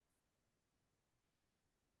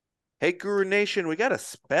Hey, Guru Nation, we got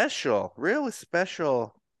a really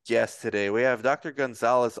special guest today. We have Dr.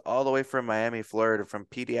 Gonzalez all the way from Miami, Florida, from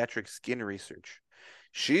Pediatric Skin Research.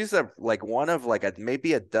 She's one of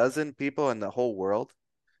maybe a dozen people in the whole world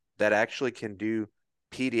that actually can do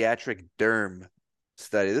pediatric derm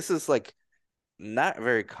study. This is like not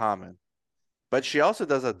very common, but she also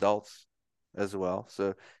does adults as well.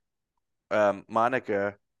 So,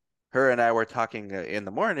 Monica, her and I were talking in the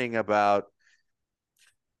morning about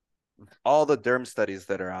all the derm studies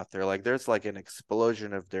that are out there. Like there's like an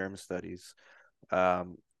explosion of derm studies.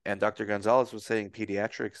 And Dr. Gonzalez was saying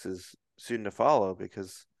pediatrics is soon to follow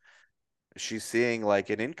because she's seeing like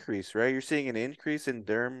an increase, right? You're seeing an increase in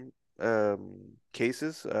derm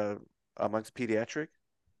cases amongst pediatric.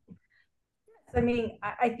 I mean,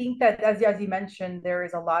 I think that as you mentioned, there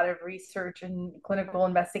is a lot of research and clinical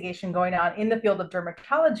investigation going on in the field of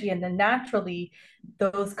dermatology, and then naturally,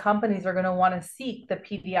 those companies are going to want to seek the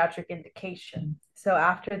pediatric indication. So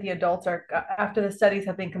after the studies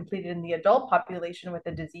have been completed in the adult population with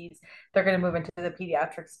the disease, they're going to move into the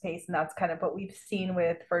pediatric space, and that's kind of what we've seen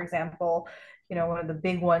with, for example, one of the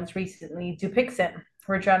big ones recently, Dupixent,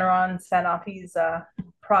 Regeneron, Sanofi's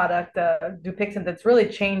product, Dupixent, that's really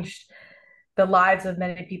changed the lives of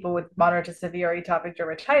many people with moderate to severe atopic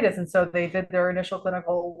dermatitis. And so they did their initial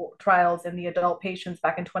clinical trials in the adult patients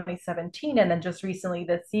back in 2017. And then just recently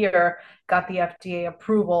this year got the FDA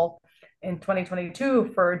approval in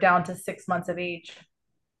 2022 for down to 6 months of age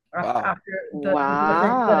Wow. after the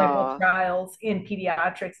different clinical Wow. trials in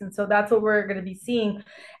pediatrics. And so that's what we're going to be seeing.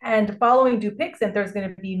 And following Dupixent, there's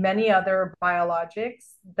going to be many other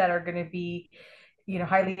biologics that are going to be,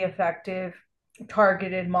 highly effective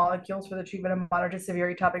targeted molecules for the treatment of moderate to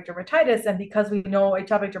severe atopic dermatitis. And because we know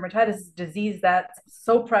atopic dermatitis is a disease that's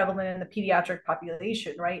so prevalent in the pediatric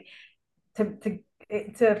population, right? To, to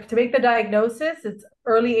to make the diagnosis, it's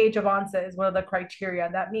early age of onset is one of the criteria.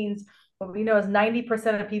 And that means what we know is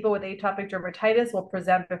 90% of people with atopic dermatitis will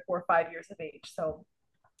present before 5 years of age. So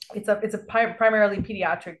it's a primarily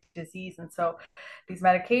pediatric disease, and so these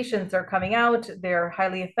medications are coming out. They're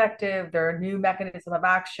highly effective. They're a new mechanism of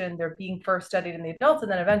action. They're being first studied in the adults,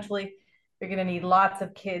 and then eventually you're going to need lots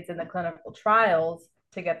of kids in the clinical trials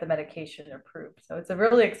to get the medication approved. So it's a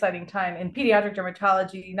really exciting time in pediatric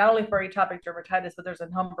dermatology, not only for atopic dermatitis, but there's a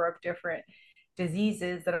number of different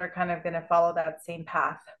diseases that are kind of going to follow that same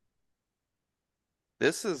path.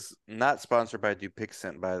 This is not sponsored by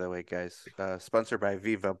Dupixent, by the way, guys. Sponsored by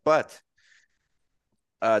Viva. But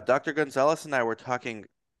Dr. Gonzalez and I were talking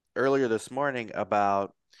earlier this morning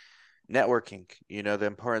about networking, the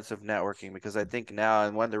importance of networking, because I think now,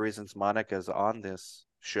 and one of the reasons Monica's on this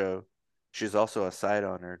show, she's also a site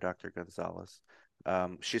owner, Dr. Gonzalez.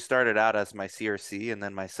 She started out as my CRC and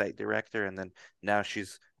then my site director, and then now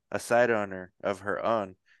she's a site owner of her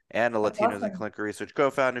own and a That's Latinos in awesome. Clinical Research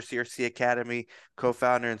co-founder, CRC Academy,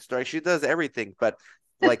 co-founder and story. She does everything, but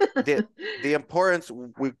like the importance,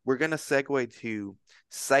 we're gonna segue to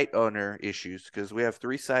site owner issues because we have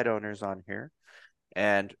three site owners on here.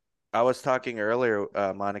 And I was talking earlier,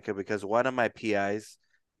 Monica, because one of my PIs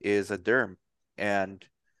is a derm, and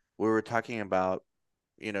we were talking about,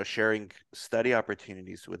 sharing study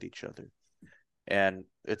opportunities with each other. And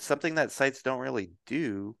it's something that sites don't really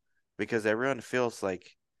do because everyone feels like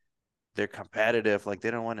they're competitive, like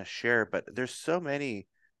they don't want to share. But there's so many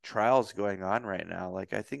trials going on right now.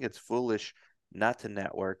 Like I think it's foolish not to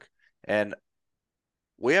network. And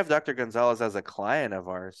we have Dr. Gonzalez as a client of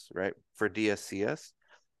ours, right, for DSCS,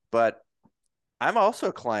 but I'm also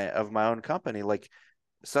a client of my own company. Like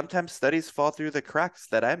sometimes studies fall through the cracks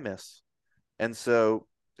that I miss. And so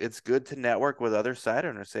it's good to network with other site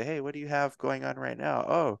owners. Say, hey, what do you have going on right now?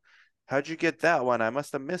 Oh, how'd you get that one? I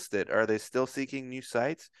must have missed it. Are they still seeking new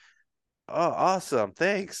sites? Oh, awesome.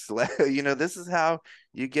 Thanks. This is how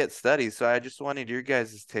you get studies. So I just wanted your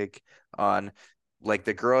guys' take on like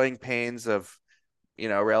the growing pains of,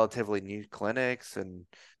 relatively new clinics and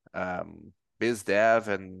biz dev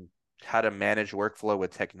and how to manage workflow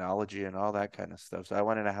with technology and all that kind of stuff. So I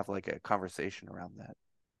wanted to have like a conversation around that.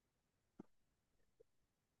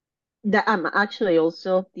 That I'm actually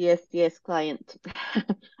also the SDS client,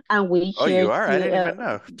 and we Oh, you share are? I still. didn't even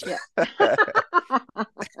know. Yeah,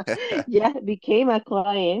 yeah, became a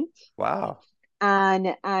client, Wow.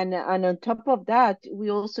 and on top of that, we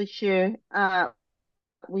also share.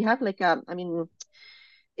 We have like I mean,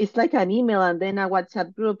 it's like an email and then a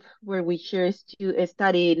WhatsApp group where we share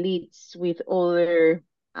study leads with other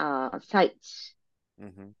sites.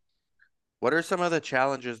 hmm What are some of the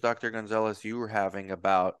challenges, Dr. Gonzalez, you were having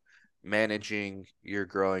about managing your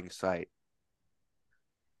growing site?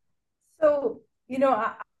 So,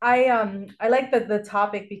 I like the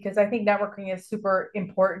topic because I think networking is super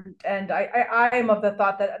important, and I am of the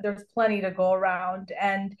thought that there's plenty to go around.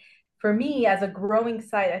 And for me, as a growing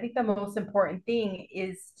site, I think the most important thing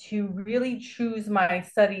is to really choose my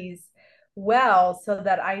studies well, so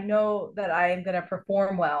that I know that I am going to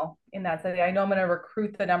perform well in that study. I know I'm going to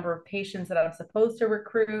recruit the number of patients that I'm supposed to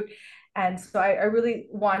recruit, and so I really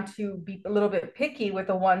want to be a little bit picky with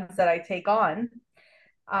the ones that I take on,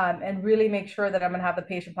 and really make sure that I'm going to have the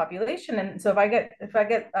patient population. And so if I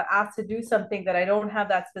get asked to do something that I don't have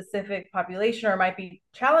that specific population or might be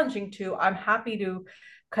challenging to, I'm happy to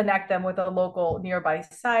connect them with a local nearby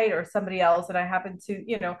site or somebody else. And I happen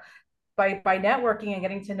to, by networking and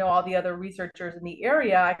getting to know all the other researchers in the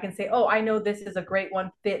area, I can say, oh, I know this is a great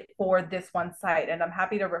one fit for this one site, and I'm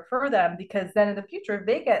happy to refer them, because then in the future, if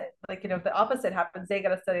they get like, if the opposite happens, they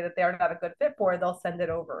get a study that they're not a good fit for, they'll send it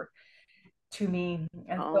over to me.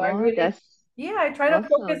 And so I Oh, really, that's yeah, I try to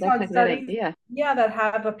awesome. focus That's on a great studies, idea. yeah, that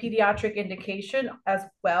have a pediatric indication as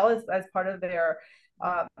well as part of their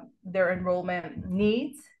enrollment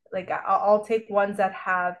needs. Like I'll take ones that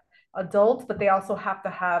have adults, but they also have to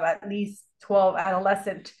have at least 12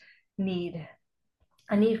 adolescent need,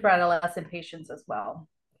 a need for adolescent patients as well.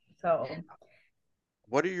 So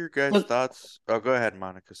What are your guys' Look, thoughts? Oh, go ahead,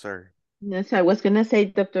 Monica. Sorry. yes, I was gonna say,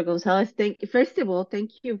 Dr. Gonzalez, first of all,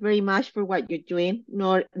 thank you very much for what you're doing.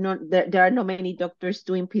 There are not many doctors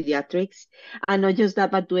doing pediatrics, and not just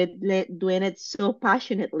that, but doing it so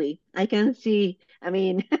passionately. I can see. I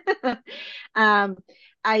mean, um,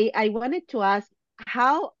 I wanted to ask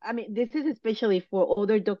how. I mean, this is especially for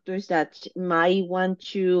other doctors that might want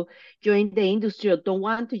to join the industry or don't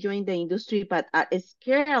want to join the industry, but are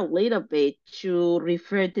scared a little bit to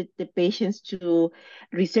refer the patients to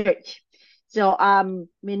research. So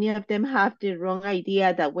many of them have the wrong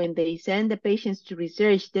idea that when they send the patients to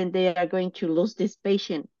research, then they are going to lose this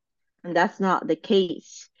patient, and that's not the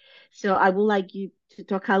case. So I would like you to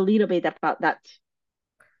talk a little bit about that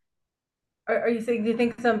are you saying, do you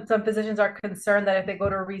think some physicians are concerned that if they go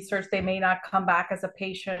to research, they may not come back as a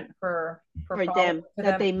patient for for follow them, to that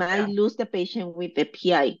them? they might Yeah. lose the patient with the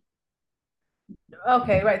PI.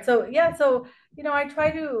 Okay, right. So yeah, so I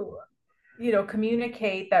try to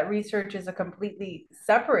communicate that research is a completely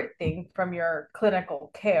separate thing from your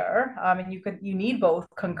clinical care. And you need both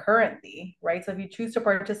concurrently, right? So if you choose to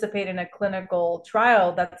participate in a clinical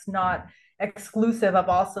trial, that's not exclusive of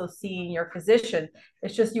also seeing your physician.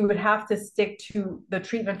 It's just you would have to stick to the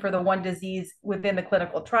treatment for the one disease within the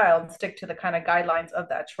clinical trial and stick to the kind of guidelines of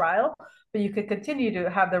that trial. But you could continue to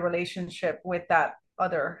have the relationship with that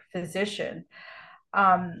other physician.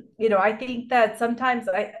 I think that sometimes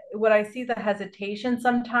what I see the hesitation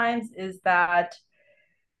sometimes is that,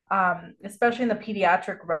 especially in the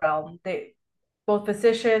pediatric realm, they both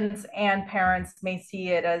physicians and parents may see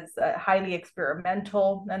it as highly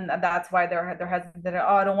experimental, and that's why they're hesitant.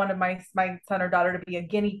 Oh, I don't want my son or daughter to be a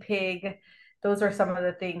guinea pig. Those are some of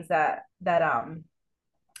the things that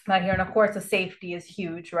not here. And of course, the safety is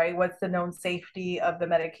huge, right? What's the known safety of the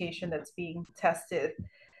medication that's being tested?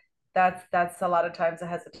 That's a lot of times the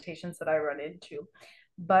hesitations that I run into.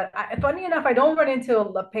 But funny enough, I don't run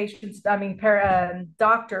into patients, I mean,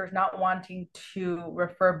 doctors not wanting to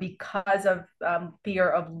refer because of fear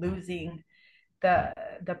of losing the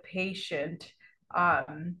patient. I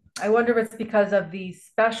wonder if it's because of the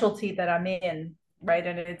specialty that I'm in, right?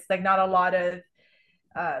 And it's like not a lot of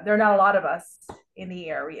there are not a lot of us in the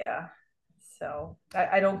area. So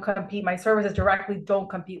I don't compete. My services directly don't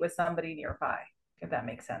compete with somebody nearby, if that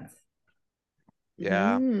makes sense.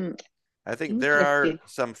 Yeah, Mm, I think there are interesting.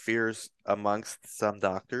 some fears amongst some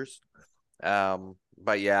doctors.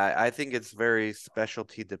 But yeah, I think it's very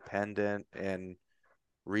specialty dependent and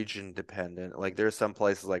region dependent. Like there's some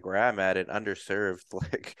places like where I'm at, and underserved,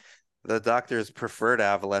 like the doctors prefer to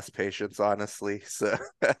have less patients, honestly. So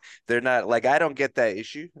they're not like, I don't get that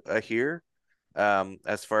issue here,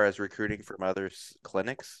 as far as recruiting from other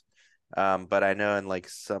clinics. But I know in like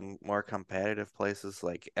some more competitive places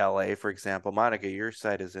like LA, for example, Monica, your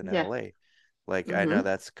site is in Yeah. LA. Like I know Mm-hmm.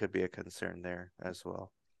 that's could be a concern there as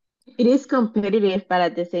well. It is competitive, but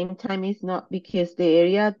at the same time, it's not, because the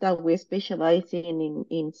area that we specialize in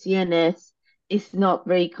CNS is not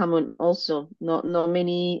very common. Also, not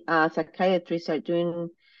many psychiatrists are doing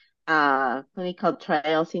clinical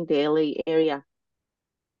trials in the LA area.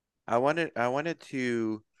 I wanted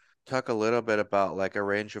to talk a little bit about like a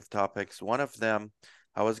range of topics. One of them,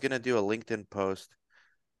 I was gonna do a LinkedIn post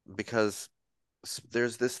because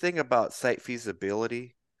there's this thing about site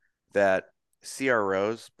feasibility that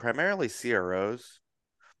CROs, primarily CROs,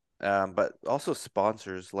 but also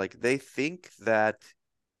sponsors, like they think that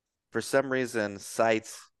for some reason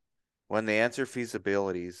sites when they answer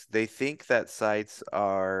feasibilities, they think that sites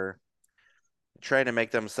are trying to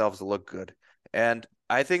make themselves look good. And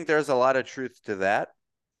I think there's a lot of truth to that.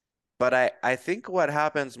 But I think what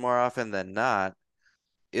happens more often than not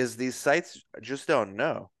is these sites just don't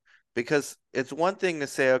know. Because it's one thing to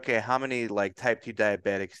say, okay, how many like type 2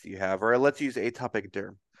 diabetics do you have? Or let's use atopic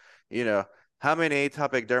derm. You know, how many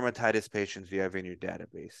atopic dermatitis patients do you have in your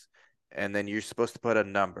database? And then you're supposed to put a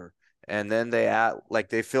number. And then they add, like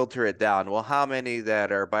they filter it down. Well, how many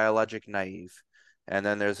that are biologic naive? And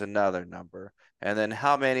then there's another number. And then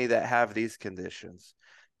how many that have these conditions?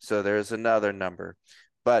 So there's another number.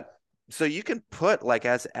 But so you can put like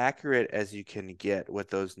as accurate as you can get with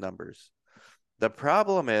those numbers. The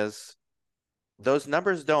problem is those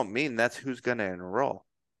numbers don't mean that's who's going to enroll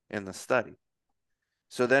in the study.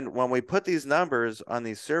 So then when we put these numbers on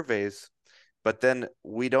these surveys, but then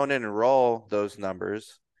we don't enroll those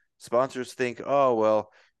numbers, sponsors think, oh,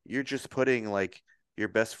 well, you're just putting like your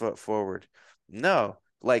best foot forward. No,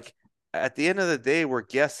 like at the end of the day, we're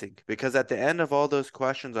guessing because at the end of all those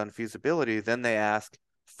questions on feasibility, then they ask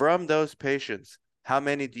from those patients, how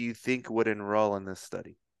many do you think would enroll in this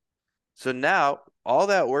study? So now all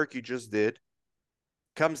that work you just did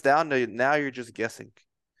comes down to now you're just guessing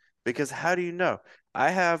because how do you know?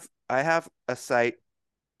 I have a site.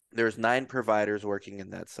 There's 9 providers working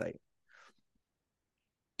in that site.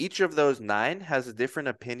 Each of those 9 has a different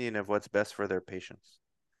opinion of what's best for their patients.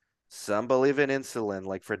 Some believe in insulin,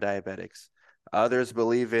 like for diabetics. Others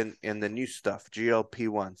believe in the new stuff,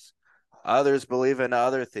 GLP-1s. Others believe in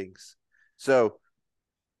other things. So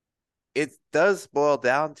it does boil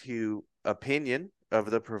down to opinion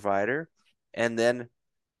of the provider. And then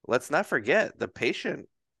let's not forget the patient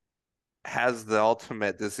has the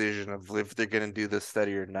ultimate decision of if they're going to do this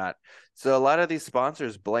study or not. So a lot of these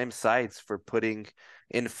sponsors blame sites for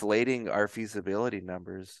inflating our feasibility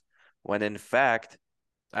numbers when in fact,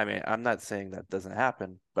 I mean, I'm not saying that doesn't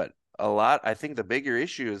happen, but I think the bigger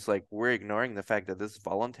issue is like we're ignoring the fact that this is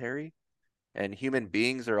voluntary and human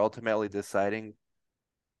beings are ultimately deciding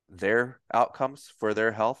their outcomes for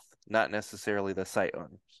their health, not necessarily the site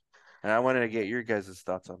owners. And I wanted to get your guys'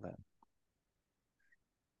 thoughts on that.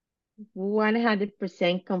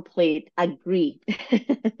 100% complete. Agree.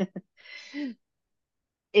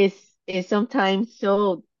 It's sometimes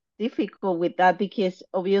so difficult with that because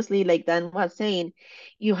obviously, like Dan was saying,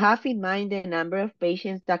 you have in mind the number of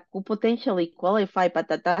patients that could potentially qualify, but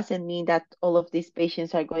that doesn't mean that all of these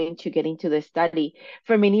patients are going to get into the study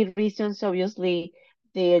for many reasons. Obviously,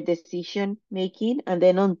 their decision making, and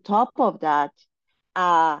then on top of that,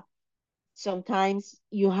 uh, sometimes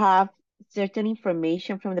you have certain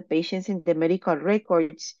information from the patients in the medical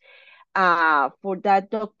records for that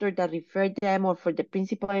doctor that referred them or for the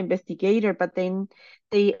principal investigator, but then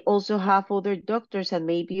they also have other doctors and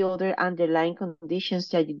maybe other underlying conditions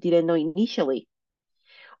that you didn't know initially.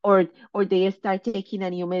 Or they start taking a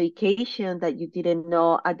new medication that you didn't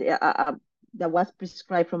know that was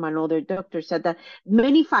prescribed from another doctor. So that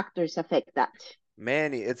many factors affect that.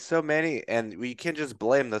 It's so many, and we can't just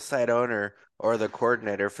blame the site owner or the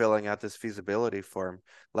coordinator filling out this feasibility form.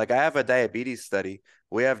 Like I have a diabetes study.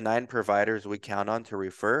 We have 9 providers we count on to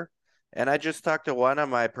refer. And I just talked to one of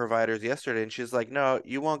my providers yesterday, and she's like, no,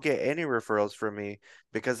 you won't get any referrals from me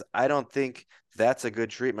because I don't think that's a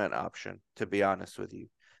good treatment option, to be honest with you.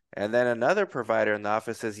 And then another provider in the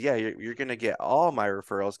office says, yeah, you're going to get all my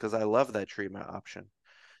referrals because I love that treatment option.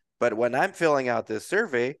 But when I'm filling out this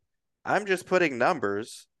survey, I'm just putting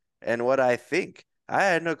numbers and what I think. I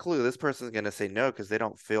had no clue this person's going to say no because they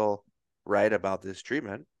don't feel right about this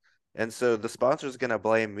treatment. And so the sponsor is going to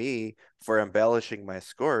blame me for embellishing my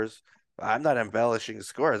scores. I'm not embellishing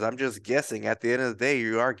scores. I'm just guessing. At the end of the day,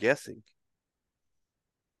 you are guessing.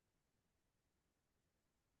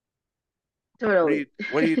 Totally.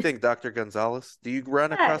 What do you think, Dr. Gonzalez? Do you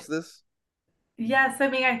run Yeah. across this? Yes, I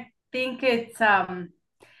mean, I think it's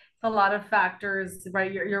a lot of factors,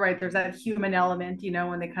 right? You're right. There's that human element,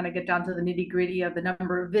 when they kind of get down to the nitty gritty of the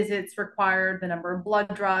number of visits required, the number of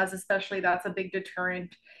blood draws, especially that's a big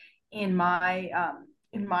deterrent in my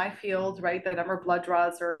field, right? The number of blood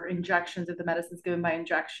draws or injections if the medicine's given by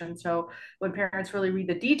injection. So when parents really read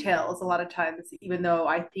the details, a lot of times, even though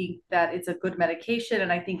I think that it's a good medication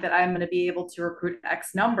and I think that I'm going to be able to recruit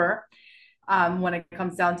X number, when it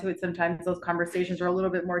comes down to it, sometimes those conversations are a little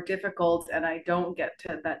bit more difficult and I don't get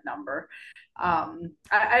to that number.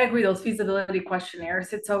 I agree, those feasibility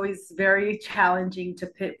questionnaires, it's always very challenging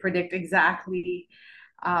to predict exactly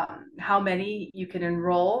how many you can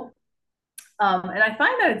enroll. And I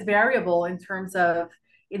find that it's variable in terms of,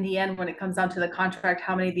 in the end, when it comes down to the contract,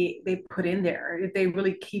 how many they put in there. If they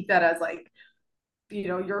really keep that as like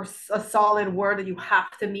you're a solid word that you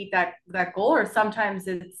have to meet that goal, or sometimes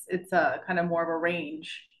it's a kind of more of a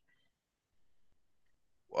range.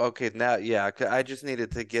 Okay, now, yeah, I just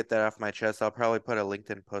needed to get that off my chest. I'll probably put a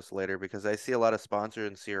LinkedIn post later because I see a lot of sponsors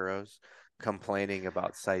and CROs complaining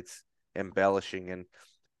about sites embellishing. And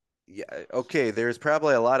yeah, okay, there's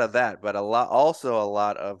probably a lot of that, but also a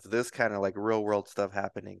lot of this kind of like real world stuff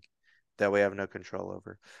happening that we have no control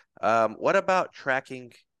over. What about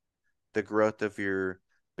tracking the growth of your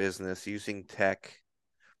business using tech?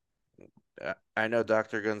 I know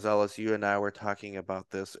Dr. Gonzalez, you and I were talking about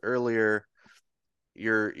this earlier.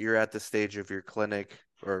 You're at the stage of your clinic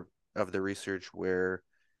or of the research where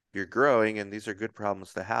you're growing, and these are good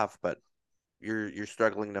problems to have, but you're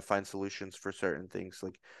struggling to find solutions for certain things.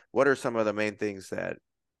 Like, what are some of the main things that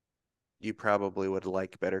you probably would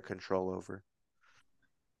like better control over?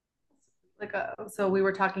 So we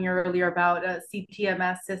were talking earlier about a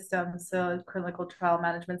CTMS system, so clinical trial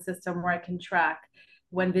management system, where I can track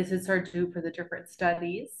when visits are due for the different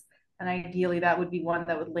studies. And ideally, that would be one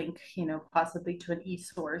that would link, possibly to an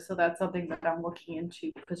e-source. So that's something that I'm looking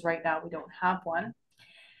into because right now we don't have one.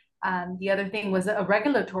 The other thing was a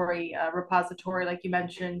regulatory repository, like you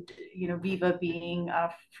mentioned, Viva being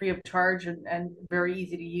free of charge and very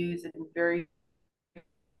easy to use and very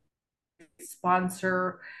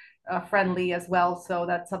sponsor friendly as well. So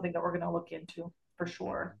that's something that we're going to look into for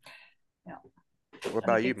sure. Yeah. What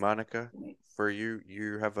about you, Monica? For you,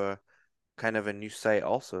 you have a kind of a new site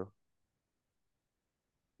also.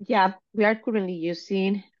 Yeah, we are currently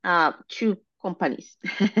using two companies.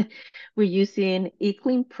 We're using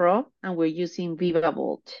eClean Pro and we're using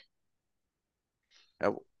VivaVolt.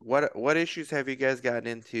 What issues have you guys gotten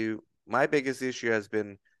into? My biggest issue has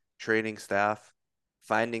been training staff,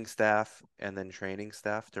 finding staff, and then training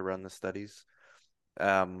staff to run the studies.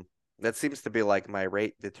 That seems to be like my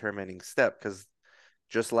rate determining step because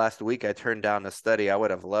just last week I turned down a study I would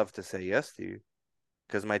have loved to say yes to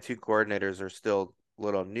because my two coordinators are still a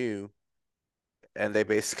little new and they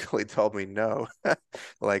basically told me no.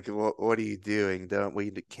 Like, what are you doing?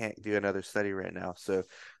 We can't do another study right now. So,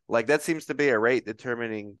 like, that seems to be a rate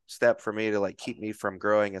determining step for me to like keep me from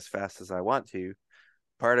growing as fast as I want to.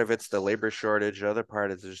 Part of it's the labor shortage. The other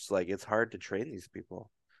part is just like it's hard to train these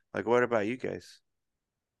people. Like, what about you guys?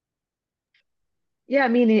 Yeah, I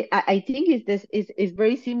mean, I think is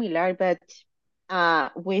very similar, but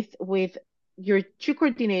with your two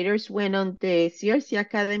coordinators went on the CRC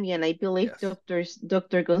Academy, and I believe Yes.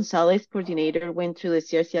 Dr. Gonzalez coordinator went to the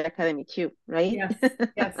CRC Academy too, right? Yes,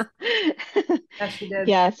 yes, yes, she did.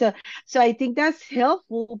 Yeah, so I think that's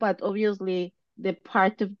helpful, but obviously the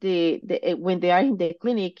part of the when they are in the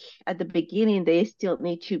clinic at the beginning, they still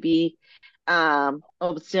need to be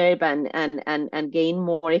observe and gain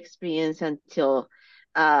more experience until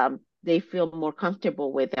they feel more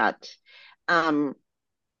comfortable with that. Um,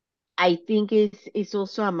 I think it's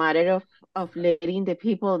also a matter of letting the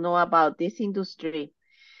people know about this industry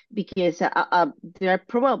because there are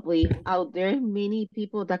probably out there many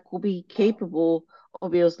people that could be capable,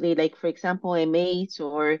 obviously, like for example, MAs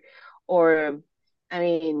or I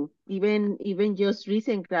mean, even just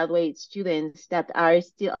recent graduate students that are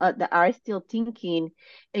still thinking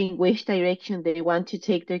in which direction they want to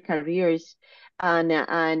take their careers, but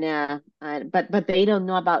they don't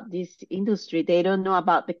know about this industry. They don't know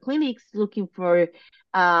about the clinics looking for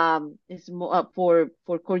for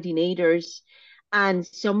coordinators and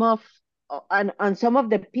some of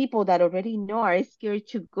the people that already know are scared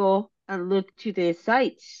to go and look to the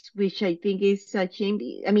sites, which I think is a shame.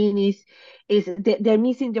 I mean, they're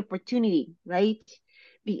missing the opportunity, right?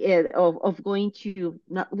 Of going to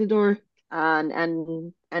knock the door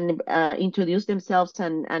and introduce themselves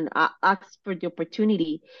and ask for the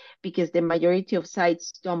opportunity because the majority of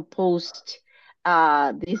sites don't post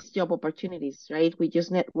these job opportunities, right? We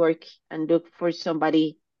just network and look for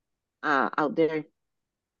somebody out there.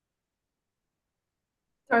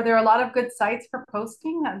 Are there a lot of good sites for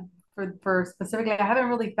posting for specifically? I haven't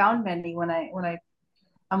really found many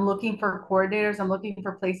I'm looking for coordinators. I'm looking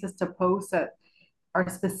for places to post that are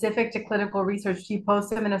specific to clinical research. Do you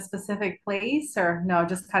post them in a specific place or no,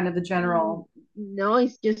 just kind of the Mm, general No,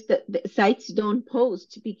 it's just that the sites don't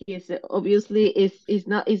post because obviously it's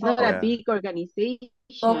not a local Yeah. big local organization.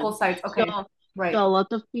 sites? So Okay, so right, a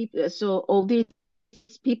lot of people, so all these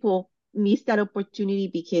people miss that opportunity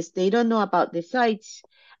because they don't know about the sites,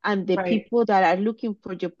 and the right. people that are looking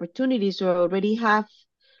for the opportunities or already have,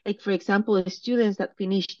 like for example, the students that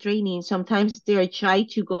finish training, sometimes they are shy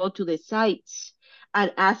to go to the sites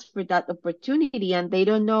and ask for that opportunity, and they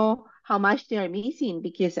don't know how much they are missing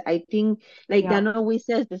because I think, like Yeah, Dan always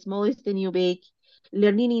says, the small is the new big.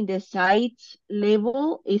 learning in the site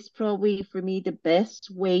level is probably for me the best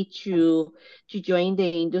way to join the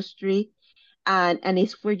industry, and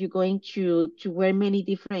it's where you're going to wear many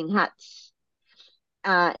different hats.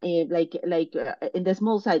 In the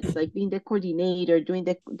small sites, like being the coordinator, doing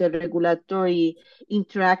the regulatory,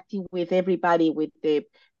 interacting with everybody, with the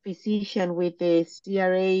physician, with the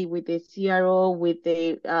CRA, with the CRO, with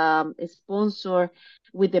the sponsor,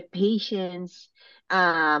 with the patients,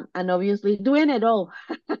 and obviously doing it all,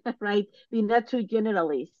 right? Being not too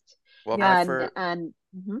generalist. Well, Yeah. And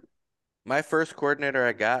my first coordinator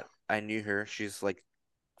I got, I knew her. She's like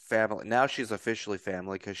family. Now she's officially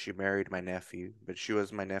family because she married my nephew, but she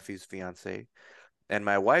was my nephew's fiance. And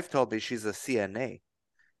my wife told me she's a CNA.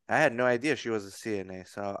 I had no idea she was a CNA.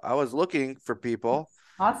 So I was looking for people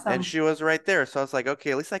and Awesome. she was right there. So I was like,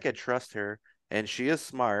 okay, at least I could trust her. And she is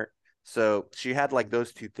smart. So she had like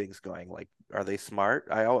those two things going. Like, are they smart?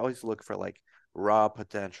 I always look for like raw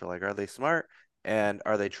potential. Like, are they smart and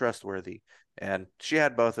are they trustworthy? And she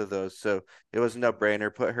had both of those. So it was a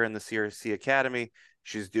no-brainer. Put her in the CRC Academy.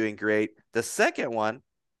 She's doing great. The second one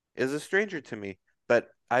is a stranger to me, but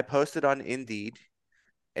I posted on Indeed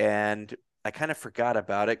and I kind of forgot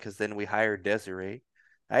about it because then we hired Desiree.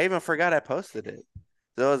 I even forgot I posted it.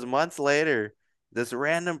 So it was months later, this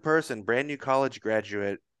random person, brand new college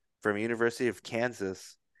graduate from University of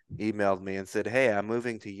Kansas, emailed me and said, "Hey, I'm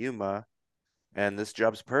moving to Yuma and this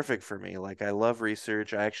job's perfect for me. Like I love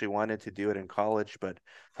research. I actually wanted to do it in college, but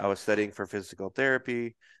I was studying for physical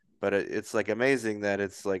therapy. But it's like amazing that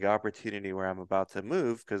it's like opportunity where I'm about to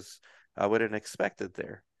move because I wouldn't expect it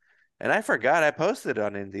there." And I forgot I posted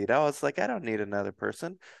on Indeed. I was like, I don't need another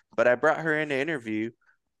person. But I brought her in to interview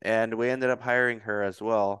and we ended up hiring her as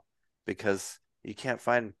well because you can't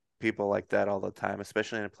find people like that all the time,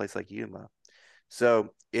 especially in a place like Yuma. So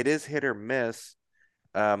it is hit or miss.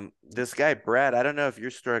 This guy, Brad, I don't know if you're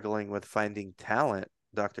struggling with finding talent,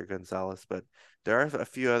 Dr. Gonzalez, but there are a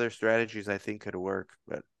few other strategies I think could work.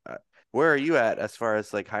 But where are you at as far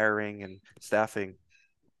as like hiring and staffing?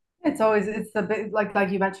 It's the big,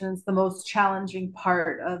 like you mentioned, it's the most challenging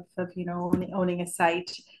part of owning a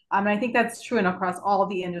site. And I think that's true and across all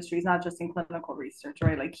the industries, not just in clinical research,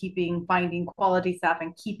 right? Like finding quality staff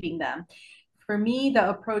and keeping them. For me, the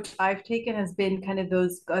approach I've taken has been kind of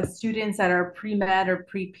those students that are pre-med or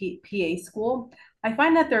pre-PA school. I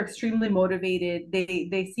find that they're extremely motivated.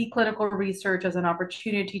 They see clinical research as an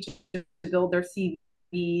opportunity to build their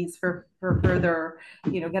CVs for further,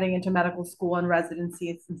 getting into medical school and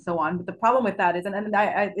residencies and so on. But the problem with that is,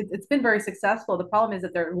 it's been very successful. The problem is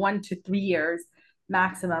that they're 1 to 3 years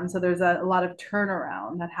maximum. So there's a lot of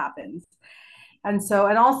turnaround that happens. And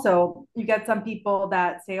also you get some people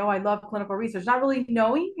that say, oh, I love clinical research, not really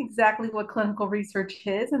knowing exactly what clinical research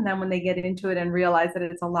is. And then when they get into it and realize that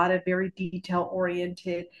it's a lot of very detail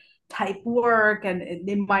oriented type work and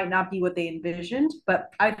it might not be what they envisioned. But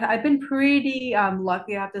I've been pretty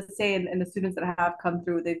lucky, I have to say, and the students that have come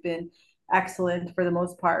through, they've been excellent for the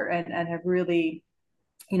most part and have really,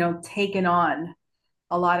 taken on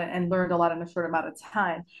a lot and learned a lot in a short amount of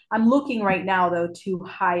time. I'm looking right now, though, to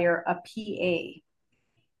hire a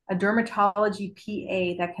dermatology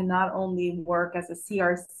PA that can not only work as a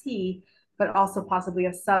CRC, but also possibly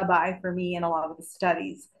a sub-I for me in a lot of the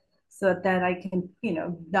studies so that then I can,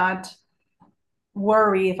 not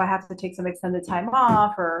worry if I have to take some extended time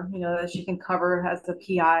off or, that she can cover as a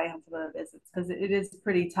PI on some of the visits because it is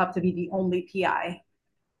pretty tough to be the only PI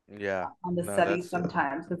Yeah, on the no, study that's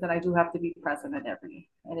sometimes because then I do have to be present at every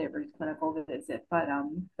clinical visit. But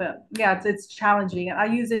yeah, it's challenging. And I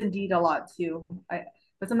use Indeed a lot too.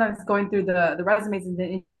 But sometimes going through the resumes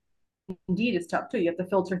and Indeed is tough too. You have to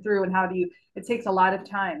filter through and how do you it takes a lot of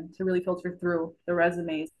time to really filter through the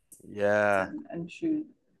resumes yeah. and choose.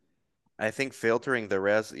 I think filtering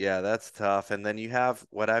the yeah, that's tough. And then you have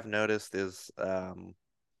what I've noticed is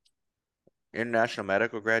international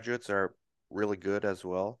medical graduates are really good as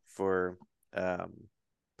well for um,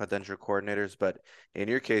 potential coordinators. But in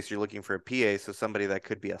your case, you're looking for a PA, so somebody that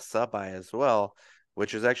could be a sub-I as well,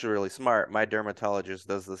 which is actually really smart. My dermatologist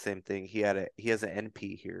does the same thing. He has an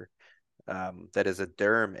NP here, that is a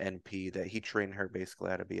derm NP that he trained her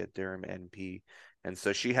basically how to be a derm NP. And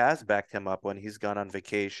so she has backed him up when he's gone on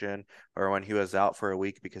vacation or when he was out for a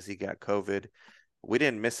week because he got COVID. We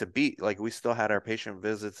didn't miss a beat. Like we still had our patient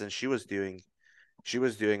visits and she was doing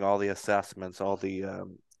all the assessments, all the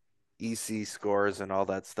EC scores and all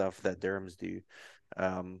that stuff that derms do.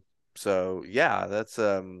 Um, so yeah, that's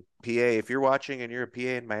PA. If you're watching and you're a PA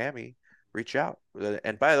in Miami, reach out.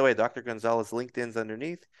 And by the way, Dr. Gonzalez LinkedIn's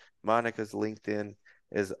underneath. Monica's LinkedIn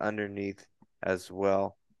is underneath as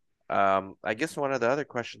well. I guess one of the other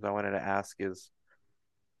questions I wanted to ask is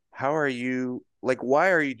how are you, like,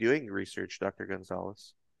 why are you doing research, Dr.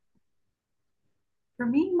 Gonzalez? For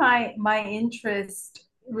me, my interest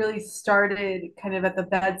really started kind of at the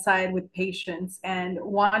bedside with patients and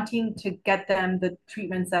wanting to get them the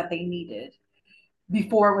treatments that they needed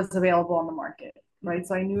before it was available on the market, right?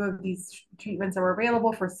 So I knew of these treatments that were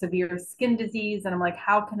available for severe skin disease, and I'm like,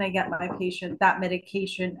 how can I get my patient that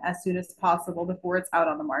medication as soon as possible before it's out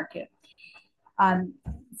on the market? Um,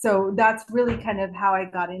 so that's really kind of how I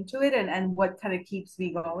got into it, and what kind of keeps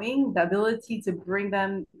me going. The ability to bring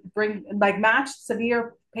like match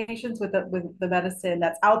severe patients with the medicine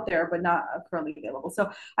that's out there but not currently available. So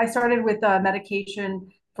I started with medication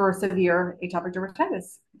for severe atopic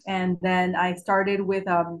dermatitis, and then I started with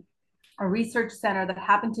a research center that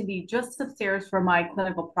happened to be just upstairs from my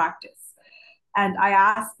clinical practice. And I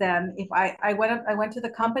asked them if I went to the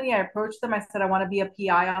company, I approached them, I said, I want to be a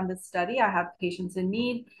PI on this study. I have patients in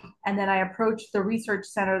need. And then I approached the research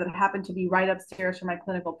center that happened to be right upstairs from my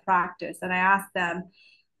clinical practice. And I asked them,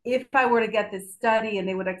 if I were to get this study and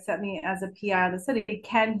they would accept me as a PI on the study,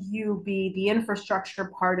 can you be the infrastructure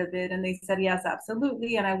part of it? And they said, yes,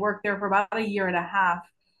 absolutely. And I worked there for about a year and a half,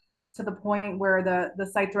 to the point where the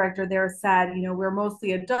site director there said, you know, we're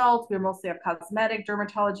mostly adults, we're mostly a cosmetic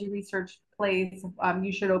dermatology research place.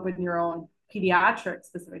 You should open your own pediatric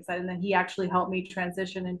specific site. And then he actually helped me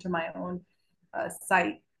transition into my own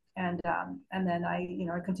site. And then I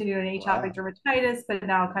continued in atopic Wow. dermatitis, but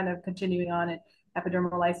now kind of continuing on in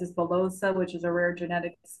epidermolysis bullosa, which is a rare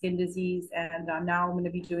genetic skin disease. And now I'm going to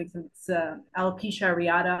be doing some alopecia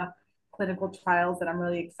areata clinical trials that I'm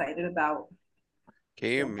really excited about. Can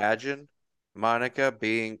you So imagine Monica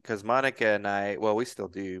being, because Monica and I, well, we still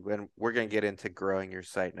do, and we're going to get into growing your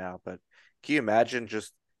site now, but can you imagine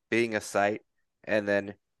just being a site and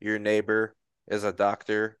then your neighbor is a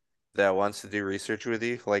doctor that wants to do research with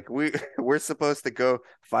you? Like we're supposed to go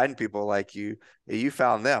find people like you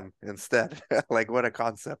found them instead. Like what a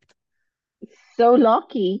concept. So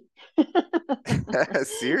lucky.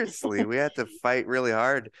 Seriously, we had to fight really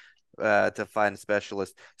hard to find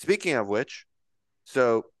specialists. Speaking of which,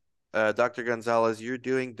 so, Dr. Gonzalez, you're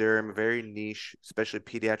doing derm, very niche, especially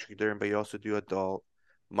pediatric derm, but you also do adult.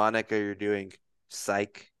 Monica, you're doing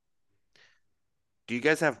psych. Do you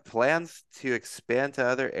guys have plans to expand to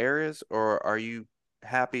other areas, or are you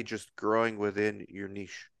happy just growing within your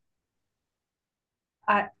niche?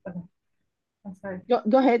 okay, I'm sorry.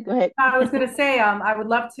 Go ahead, go ahead. I was going to say, I would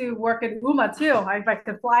love to work at UMA too. If I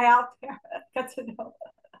could fly out there, get to know.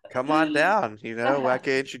 Come on down. I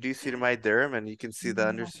can introduce you to my derm, and you can see the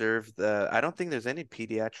Yeah, underserved. I don't think there's any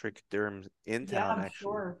pediatric derms in yeah, town, I'm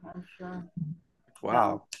actually. sure. I'm sure. Yeah.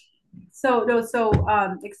 Wow. So no, so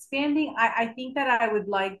expanding, I think that I would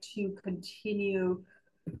like to continue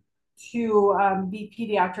to be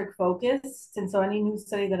pediatric focused. And so any new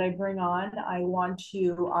study that I bring on, I want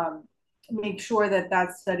to make sure that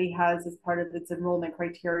that study has as part of its enrollment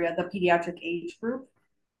criteria the pediatric age group.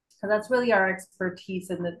 So that's really our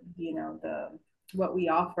expertise, and the what we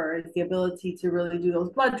offer is the ability to really do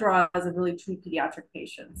those blood draws and really treat pediatric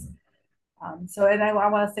patients. So, and I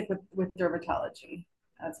want to stick with dermatology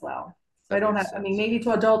as well. So I That don't makes have, I mean, sense. maybe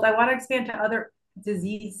to adults. I want to expand to other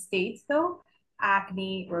disease states though: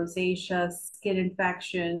 acne, rosacea, skin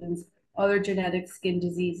infections, other genetic skin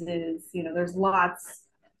diseases. There's lots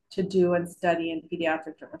to do and study in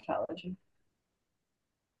pediatric dermatology.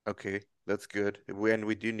 Okay, that's good. And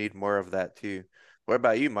we do need more of that too. What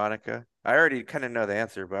about you, Monica? I already kind of know the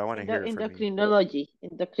answer, but I want to hear it from you.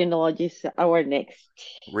 Endocrinology is our next.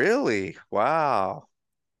 Really? Wow.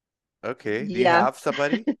 Okay. Do you Yeah, have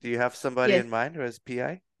somebody? Do you have somebody yes, in mind who has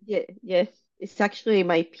PI? yeah, yes. It's actually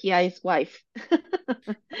my PI's wife.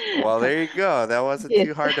 Well, there you go. That wasn't Yes.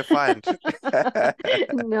 too hard to find.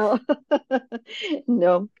 No,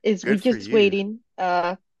 no. It's we Good for just you. waiting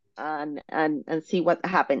and see what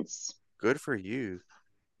happens. Good for you.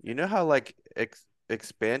 You know how like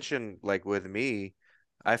expansion like with me,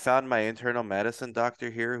 I found my internal medicine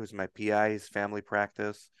doctor here who's my PI, his family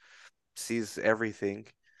practice, sees everything.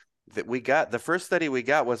 That we got the first study we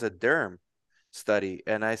got was a derm study,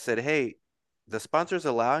 and I said, "Hey, the sponsor's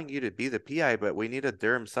allowing you to be the PI, but we need a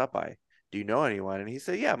derm sub-I. Do you know anyone?" And he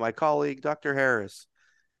said, "Yeah, my colleague, Dr. Harris,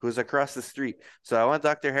 who's across the street." So I went,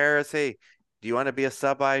 Dr. Harris, "Hey, do you want to be a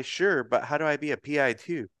sub-I? Sure, but how do I be a PI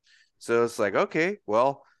too?" So it's like, okay,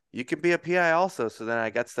 well, you can be a PI also. So then I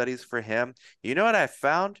got studies for him. You know what I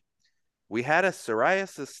found? We had a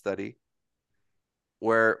psoriasis study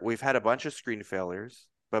where we've had a bunch of screen failures,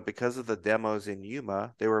 but because of the demos in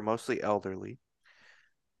Yuma, they were mostly elderly.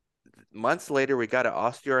 Months later, we got an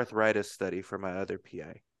osteoarthritis study for my other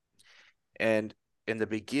PI. And in the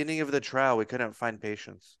beginning of the trial, we couldn't find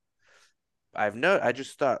patients. I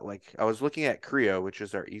just thought, like, I was looking at Creo, which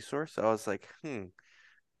is our e-source. I was like,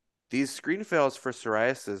 these screen fails for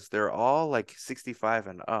psoriasis, they're all like 65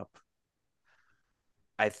 and up.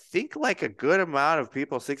 I think like a good amount of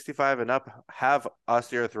people 65 and up have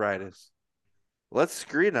osteoarthritis. Let's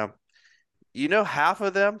screen them. You know, half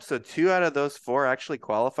of them, so 2 out of those 4 actually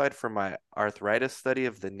qualified for my arthritis study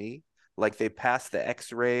of the knee. Like they passed the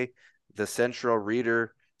X-ray, the central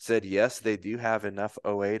reader said yes, they do have enough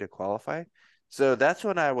OA to qualify. So that's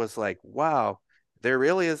when I was like, wow, there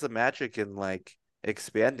really is a magic in like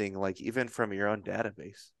expanding, like even from your own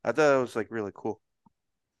database. I thought it was like really cool.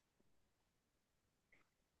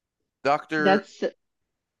 Doctor, That's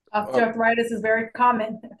Osteoarthritis is very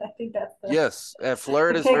common. I think that's yes, the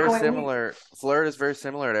Florida is very takeaway. We, similar. Florida is very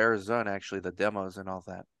similar to Arizona, actually, the demos and all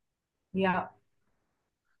that. yeah.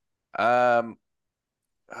 Um,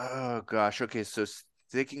 Oh gosh. Okay, so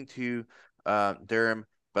sticking to derm,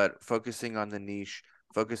 but focusing on the niche,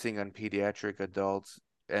 focusing on pediatric adults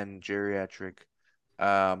and geriatric.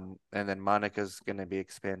 And then Monica's gonna be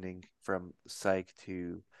expanding from psych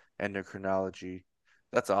to endocrinology.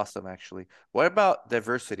 That's awesome, actually. What about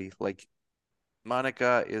diversity? Like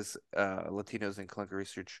Monica is Latinos in Clinical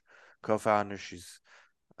Research co-founder. She's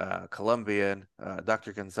Colombian.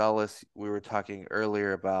 Dr. Gonzalez, we were talking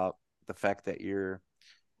earlier about the fact that you're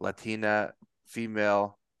Latina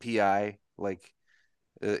female PI, like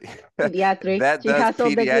uh, pediatrics. that She does has all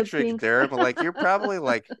the good pediatric things. derm. Like you're probably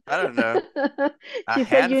like, I don't know, a She's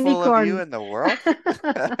a handful of you unicorn. in the world.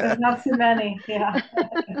 There's not too many. Yeah.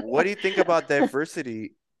 What do you think about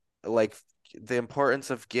diversity? Like the importance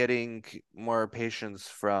of getting more patients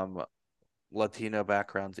from Latino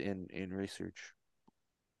backgrounds in research.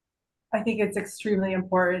 I think it's extremely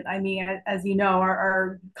important. I mean, as you know,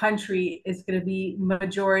 our country is going to be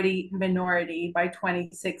majority minority by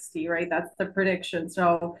 2060, right? That's the prediction.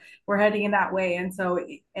 So we're heading in that way. And so,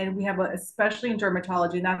 and we have, especially in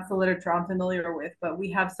dermatology, and that's the literature I'm familiar with, but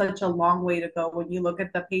we have such a long way to go when you look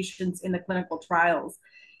at the patients in the clinical trials.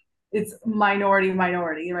 It's minority,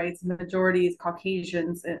 right? It's majority is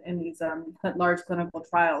Caucasians in these large clinical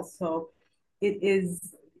trials. So it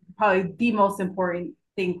is probably the most important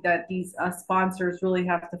thing that these sponsors really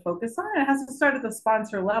have to focus on. It has to start at the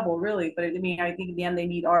sponsor level, really. But I mean, I think in the end they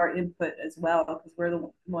need our input as well because we're the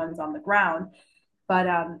ones on the ground. But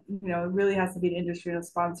you know, it really has to be an industry and a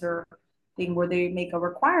sponsor thing where they make a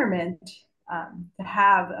requirement to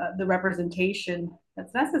have the representation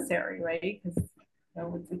that's necessary, right? Because you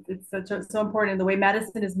know, it's so important the way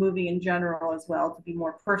medicine is moving in general as well to be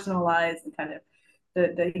more personalized and kind of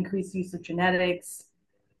the increased use of genetics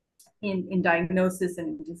in diagnosis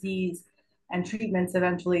and disease and treatments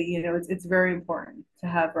eventually, you know, it's very important to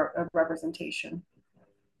have a representation.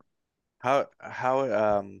 How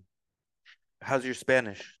how's your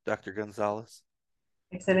Spanish, Dr. Gonzalez?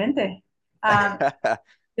 Excelente. Um,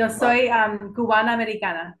 yo soy cubana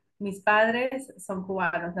americana. Mis padres son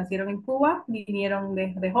cubanos, nacieron en Cuba, vinieron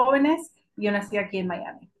de jóvenes y yo nací aquí en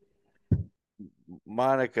Miami.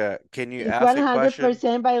 Monica, can you She's ask a question?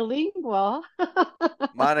 100% bilingual.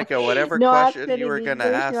 Monica, whatever No question accent you in were gonna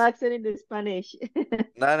English, no ask, accent in Spanish.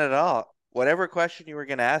 none at all. Whatever question you were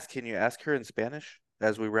gonna ask, can you ask her in Spanish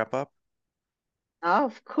as we wrap up?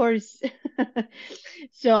 Of course.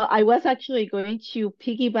 So I was actually going to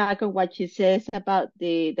piggyback on what she says about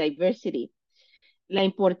the diversity. La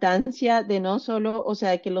importancia de no solo, o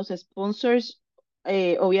sea, que los sponsors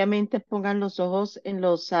obviamente pongan los ojos en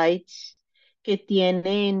los sites que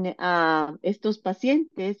tienen a estos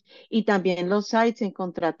pacientes y también los sites en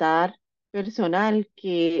contratar personal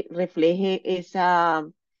que refleje esa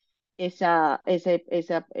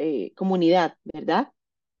comunidad, ¿verdad?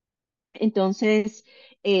 Entonces,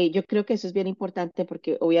 yo creo que eso es bien importante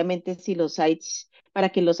porque obviamente si los sites, para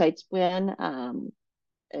que los sites puedan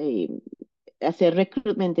eh, hacer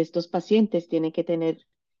recruitment de estos pacientes, tienen que tener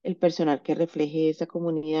el personal que refleje esa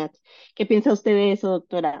comunidad. ¿Qué piensa usted de eso,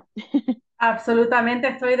 doctora? Absolutamente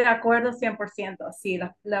estoy de acuerdo 100%. Sí,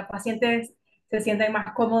 los pacientes se sienten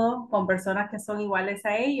más cómodos con personas que son iguales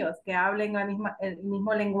a ellos, que hablen el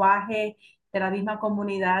mismo lenguaje de la misma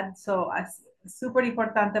comunidad. So, es súper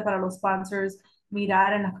importante para los sponsors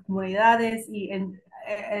mirar en las comunidades y en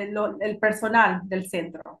el personal del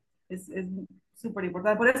centro. Es súper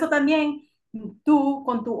importante. Por eso también tú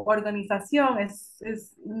con tu organización es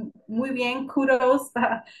muy bien, kudos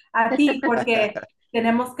a ti, porque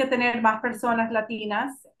tenemos que tener más personas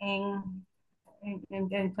latinas en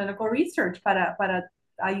clinical research para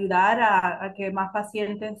ayudar que más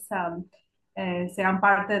pacientes sean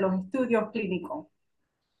parte de los estudios clínicos.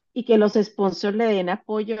 y que los sponsors le den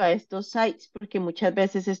apoyo a estos sites, porque muchas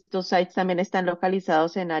veces estos sites también están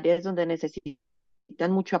localizados en áreas donde necesitan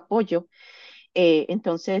mucho apoyo.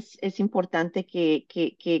 Entonces es importante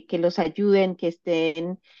que los ayuden, que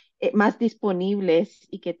estén más disponibles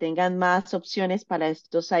y que tengan más opciones para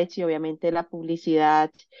estos sites y obviamente la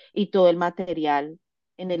publicidad y todo el material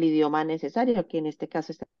en el idioma necesario, que en este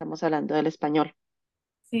caso estamos hablando del español.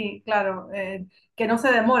 Sí, claro, que no se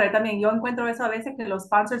demore también. Yo encuentro eso a veces que los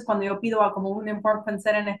sponsors, cuando yo pido a como un informed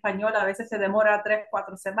consent en español, a veces se demora 3,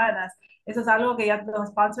 4 semanas. Eso es algo que ya los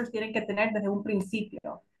sponsors tienen que tener desde un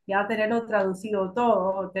principio, ya tenerlo traducido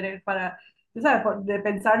todo, tener para, tú sabes, de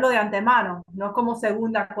pensarlo de antemano, no como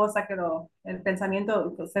segunda cosa que el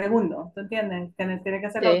pensamiento segundo, ¿tú entiendes? Tiene que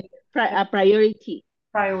hacerlo Sí, a priority.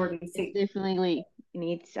 priority, It's sí. definitely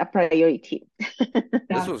needs a priority.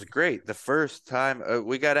 This Ya. was great. The first time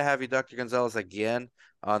we got to have you, Dr. Gonzalez, again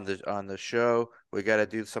on the show. We got to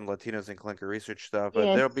do some Latinos in clinical research stuff, but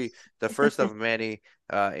Yes. there'll be the first of many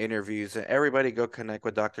interviews. Everybody go connect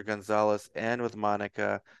with Dr. Gonzalez and with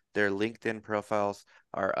Monica. Their LinkedIn profiles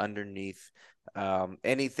are underneath.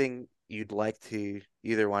 Anything you'd like to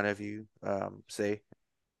either one of you say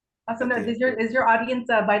Awesome. at the Is end? your audience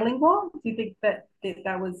bilingual? Do you think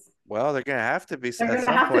that was Well, they're gonna have to be they're at gonna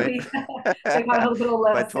some have to point be they got a little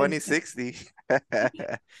by lesson. 2060.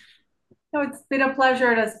 No, it's been a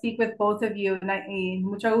pleasure to speak with both of you.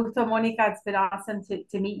 Mucho gusto, Monica. It's been awesome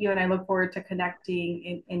to meet you, and I look forward to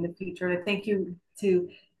connecting in the future. And thank you to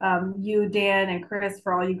you, Dan, and Chris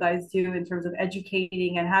for all you guys do in terms of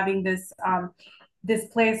educating and having this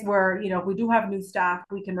place where, if we do have new staff,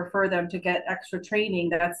 we can refer them to get extra training.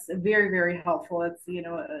 That's very, very helpful. It's,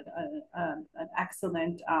 an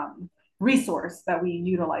excellent resource that we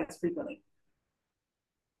utilize frequently.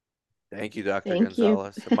 Thank you, Dr. Thank you.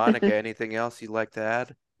 Gonzalez. Monica, anything else you'd like to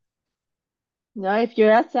add? Now, if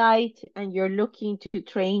you're a site and you're looking to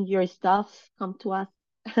train your staff, come to us.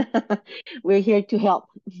 We're here to help.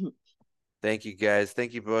 Thank you, guys.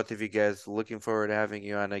 Thank you, both of you guys. Looking forward to having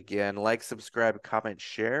you on again. Like, subscribe, comment,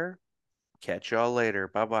 share. Catch y'all later.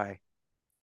 Bye bye.